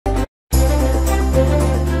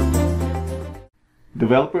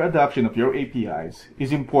Developer adoption of your APIs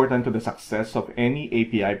is important to the success of any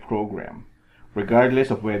API program, regardless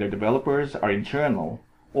of whether developers are internal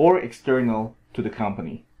or external to the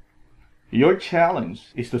company. Your challenge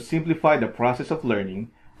is to simplify the process of learning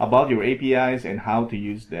about your APIs and how to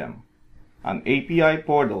use them. An API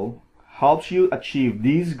portal helps you achieve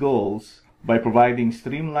these goals by providing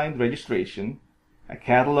streamlined registration, a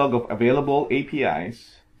catalog of available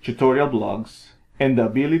APIs, tutorial blogs, and the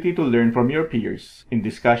ability to learn from your peers in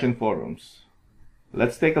discussion forums.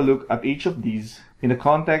 Let's take a look at each of these in the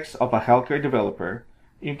context of a healthcare developer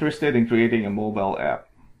interested in creating a mobile app.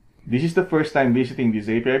 This is the first time visiting this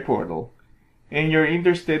API portal, and you're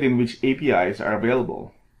interested in which APIs are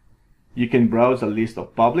available. You can browse a list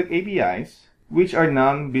of public APIs, which are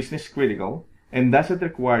non-business critical and doesn't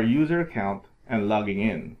require user account and logging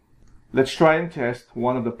in. Let's try and test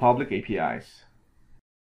one of the public APIs.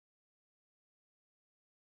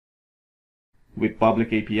 With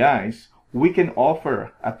public APIs, we can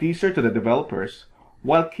offer a teaser to the developers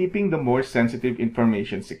while keeping the more sensitive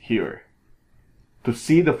information secure. To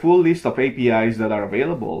see the full list of APIs that are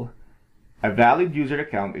available, a valid user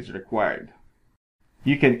account is required.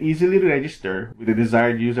 You can easily register with the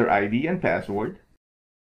desired user ID and password,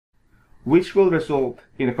 which will result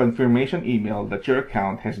in a confirmation email that your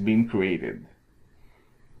account has been created.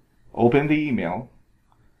 Open the email,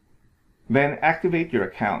 then activate your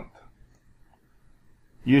account.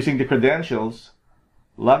 Using the credentials,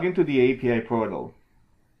 log into the API portal.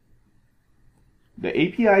 The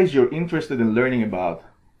APIs you're interested in learning about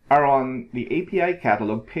are on the API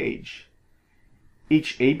catalog page.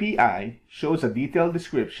 Each API shows a detailed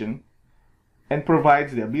description and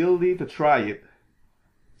provides the ability to try it,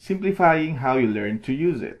 simplifying how you learn to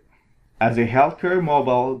use it. As a healthcare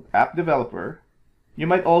mobile app developer, you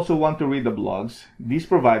might also want to read the blogs this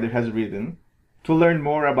provider has written to learn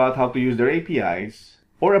more about how to use their APIs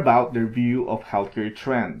or about their view of healthcare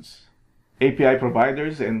trends. API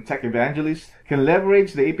providers and tech evangelists can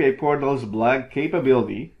leverage the API portal's blog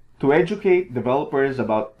capability to educate developers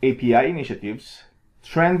about API initiatives,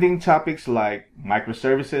 trending topics like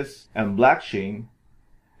microservices and blockchain,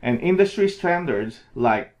 and industry standards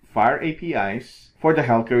like FHIR APIs for the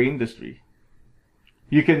healthcare industry.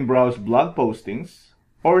 You can browse blog postings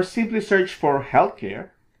or simply search for healthcare,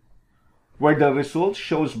 where the result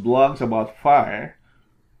shows blogs about FHIR,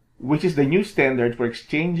 which is the new standard for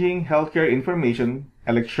exchanging healthcare information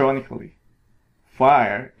electronically.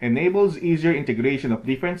 FHIR enables easier integration of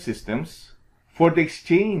different systems for the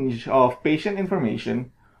exchange of patient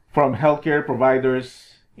information from healthcare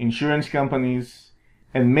providers, insurance companies,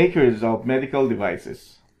 and makers of medical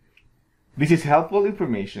devices. This is helpful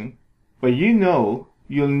information, but you know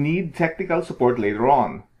you'll need technical support later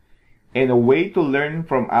on, and a way to learn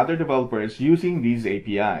from other developers using these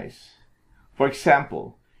APIs. For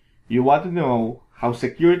example, you want to know how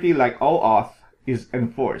security like OAuth is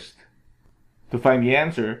enforced. To find the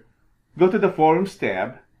answer, go to the Forums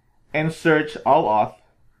tab and search OAuth.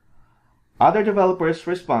 Other developers'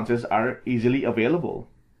 responses are easily available.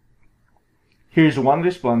 Here's one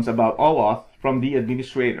response about OAuth from the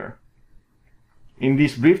administrator. In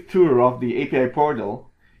this brief tour of the API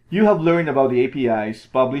portal, you have learned about the APIs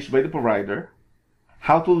published by the provider,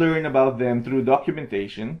 how to learn about them through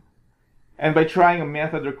documentation, and by trying a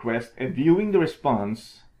method request and viewing the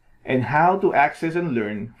response, and how to access and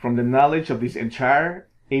learn from the knowledge of this entire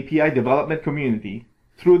API development community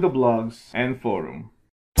through the blogs and forum.